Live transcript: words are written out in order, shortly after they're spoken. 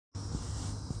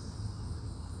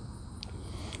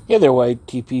Hey there,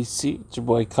 YTPC. It's your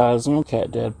boy Cosmo,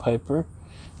 Cat Dad Piper.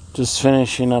 Just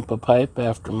finishing up a pipe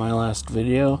after my last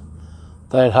video.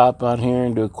 Thought I'd hop on here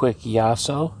and do a quick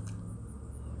YASO.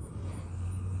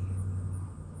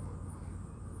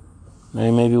 Now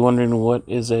you may be wondering, what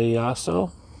is a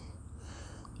YASO?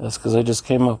 That's because I just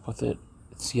came up with it.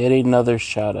 It's yet another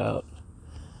shout out.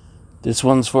 This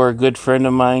one's for a good friend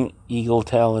of mine, Eagle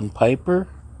Talon Piper.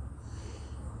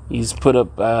 He's put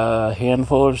up a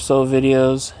handful or so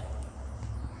videos,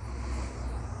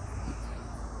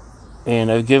 and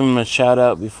I've given him a shout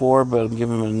out before, but I'm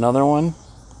giving him another one.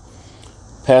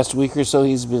 Past week or so,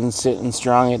 he's been sitting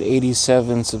strong at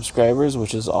 87 subscribers,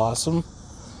 which is awesome.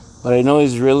 But I know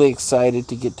he's really excited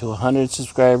to get to 100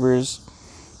 subscribers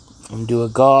and do a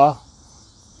GAW.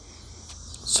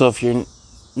 So if you're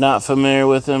not familiar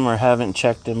with him or haven't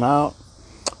checked him out,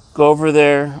 go over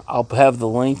there. I'll have the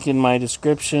link in my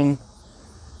description.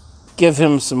 Give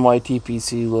him some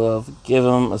YTPC love. Give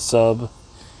him a sub.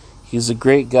 He's a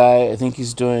great guy. I think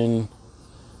he's doing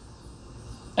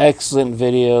excellent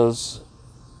videos,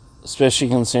 especially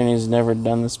considering he's never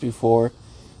done this before.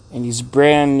 And he's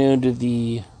brand new to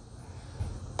the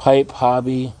pipe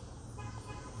hobby.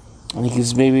 I think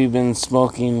he's maybe been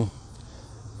smoking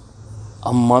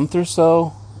a month or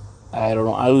so. I don't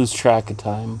know. I lose track of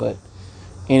time. But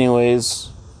anyways,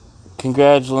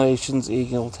 congratulations,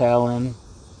 Eagle Talon.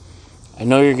 I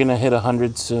know you're going to hit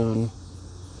 100 soon.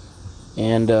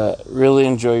 And really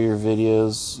enjoy your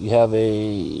videos. You have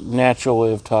a natural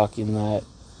way of talking that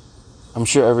I'm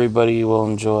sure everybody will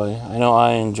enjoy. I know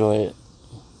I enjoy it.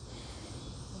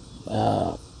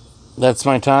 That's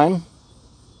my time.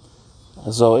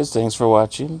 As always, thanks for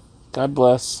watching. God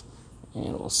bless.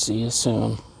 And we'll see you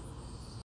soon.